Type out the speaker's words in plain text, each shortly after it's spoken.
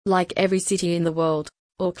Like every city in the world,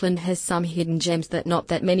 Auckland has some hidden gems that not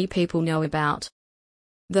that many people know about.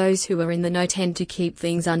 Those who are in the know tend to keep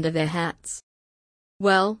things under their hats.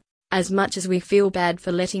 Well, as much as we feel bad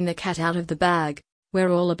for letting the cat out of the bag, we're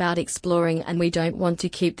all about exploring and we don't want to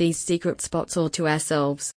keep these secret spots all to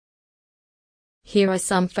ourselves. Here are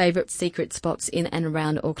some favorite secret spots in and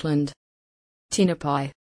around Auckland.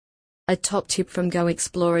 Tinapai. A top tip from Go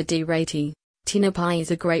Explorer D. Ratey. Tinapai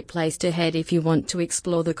is a great place to head if you want to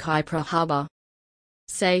explore the Kaipara Harbour.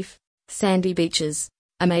 Safe, sandy beaches,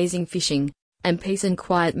 amazing fishing, and peace and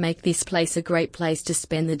quiet make this place a great place to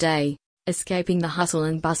spend the day, escaping the hustle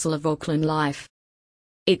and bustle of Auckland life.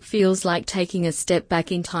 It feels like taking a step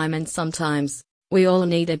back in time, and sometimes, we all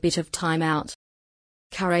need a bit of time out.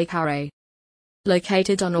 Kare Kare.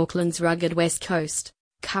 Located on Auckland's rugged west coast,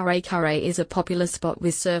 Kare Kare is a popular spot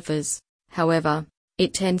with surfers. However,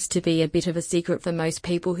 it tends to be a bit of a secret for most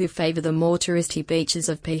people who favour the more touristy beaches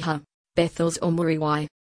of Piha, Bethels or Muriwai.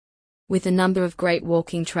 With a number of great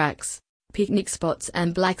walking tracks, picnic spots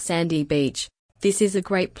and black sandy beach, this is a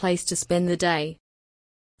great place to spend the day.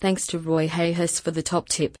 Thanks to Roy Hayhurst for the top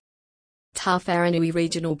tip. Tawharanui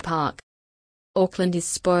Regional Park. Auckland is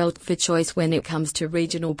spoiled for choice when it comes to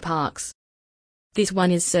regional parks. This one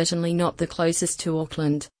is certainly not the closest to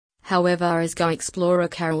Auckland, however, as Go Explorer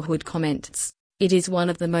Carol Hood comments, it is one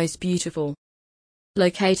of the most beautiful.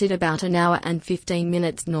 Located about an hour and 15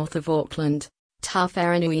 minutes north of Auckland,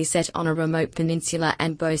 Tawharanui is set on a remote peninsula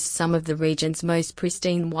and boasts some of the region's most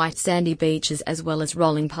pristine white sandy beaches as well as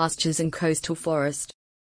rolling pastures and coastal forest.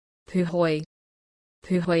 Puhoi.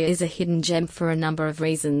 Puhoi is a hidden gem for a number of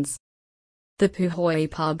reasons. The Puhoi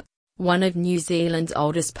pub, one of New Zealand's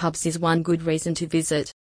oldest pubs, is one good reason to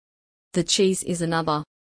visit. The cheese is another.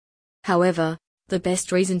 However, the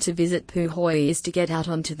best reason to visit Puhoi is to get out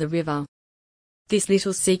onto the river. This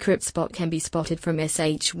little secret spot can be spotted from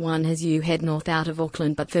SH1 as you head north out of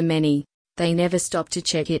Auckland, but for many, they never stop to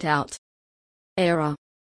check it out. Era.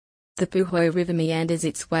 The Puhoi River meanders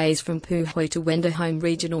its ways from Puhoi to Wendohome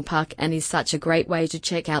Regional Park and is such a great way to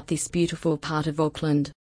check out this beautiful part of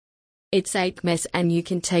Auckland. It's a mess and you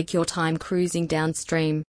can take your time cruising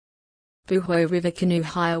downstream. Puhoi River canoe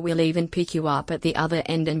hire will even pick you up at the other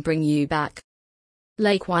end and bring you back.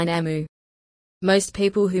 Lake Wainamu. Most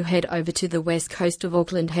people who head over to the west coast of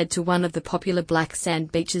Auckland head to one of the popular black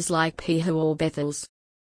sand beaches like Piha or Bethels.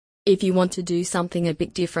 If you want to do something a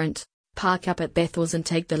bit different, park up at Bethels and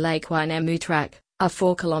take the Lake Wainamu track, a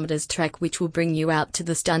 4 km track which will bring you out to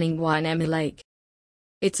the stunning Wainamu Lake.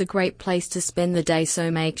 It's a great place to spend the day, so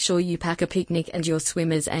make sure you pack a picnic and your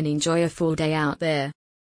swimmers and enjoy a full day out there.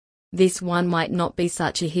 This one might not be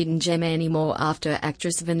such a hidden gem anymore after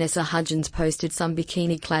actress Vanessa Hudgens posted some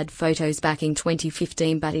bikini-clad photos back in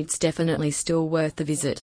 2015, but it's definitely still worth the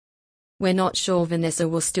visit. We're not sure Vanessa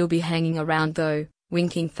will still be hanging around though,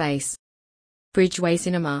 winking face. Bridgeway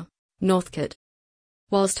Cinema, Northcote.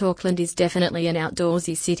 Whilst Auckland is definitely an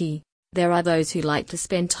outdoorsy city, there are those who like to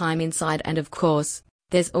spend time inside, and of course,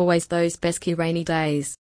 there's always those pesky rainy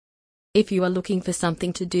days. If you are looking for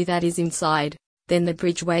something to do that is inside, then the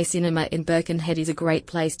Bridgeway Cinema in Birkenhead is a great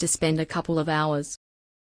place to spend a couple of hours.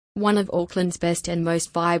 One of Auckland's best and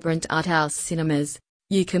most vibrant arthouse cinemas,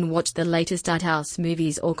 you can watch the latest arthouse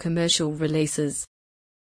movies or commercial releases.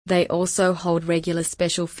 They also hold regular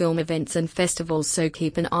special film events and festivals, so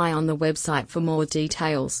keep an eye on the website for more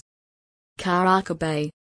details. Karaka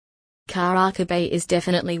Bay. Karaka Bay is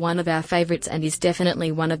definitely one of our favourites and is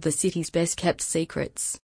definitely one of the city's best kept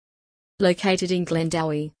secrets. Located in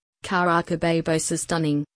Glendowie, Karaka Bay boasts a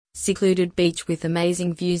stunning, secluded beach with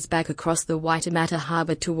amazing views back across the Waitemata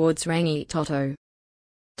Harbour towards Rangitoto.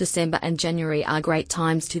 December and January are great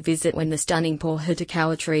times to visit when the stunning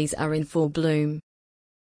Pohutakawa trees are in full bloom.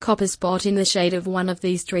 Cop a spot in the shade of one of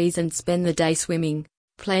these trees and spend the day swimming,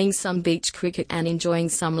 playing some beach cricket and enjoying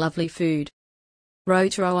some lovely food.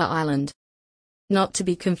 Rotorua Island. Not to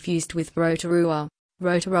be confused with Rotorua.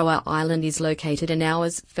 Rotorua Island is located an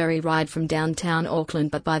hour's ferry ride from downtown Auckland,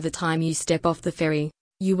 but by the time you step off the ferry,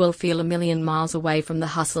 you will feel a million miles away from the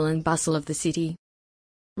hustle and bustle of the city.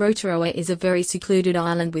 Rotorua is a very secluded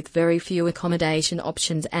island with very few accommodation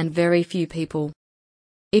options and very few people.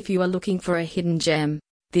 If you are looking for a hidden gem,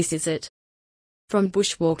 this is it. From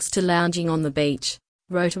bushwalks to lounging on the beach,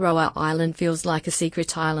 Rotorua Island feels like a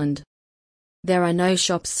secret island. There are no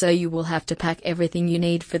shops, so you will have to pack everything you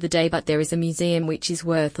need for the day, but there is a museum which is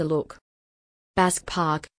worth a look. Basque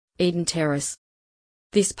Park, Eden Terrace.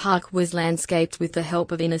 This park was landscaped with the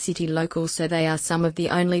help of inner-city locals, so they are some of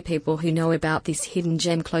the only people who know about this hidden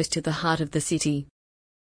gem close to the heart of the city.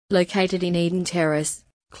 Located in Eden Terrace,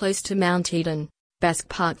 close to Mount Eden, Basque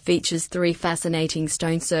Park features 3 fascinating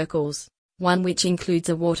stone circles, one which includes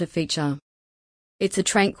a water feature. It's a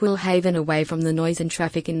tranquil haven away from the noise and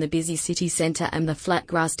traffic in the busy city centre, and the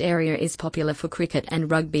flat-grassed area is popular for cricket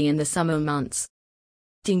and rugby in the summer months.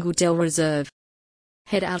 Dingle Dell Reserve.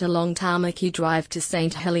 Head out along Tamaki Drive to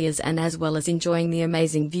St Heliers, and as well as enjoying the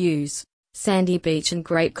amazing views, sandy beach and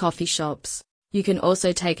great coffee shops, you can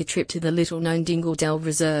also take a trip to the little-known Dingle Dell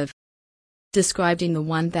Reserve. Described in the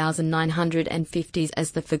 1950s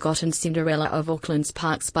as the forgotten Cinderella of Auckland's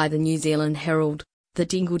parks by the New Zealand Herald, the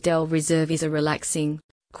Dingle Dell Reserve is a relaxing,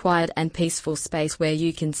 quiet and peaceful space where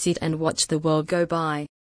you can sit and watch the world go by.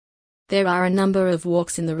 There are a number of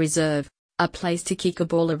walks in the reserve, a place to kick a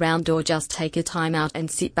ball around or just take a time out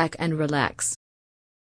and sit back and relax.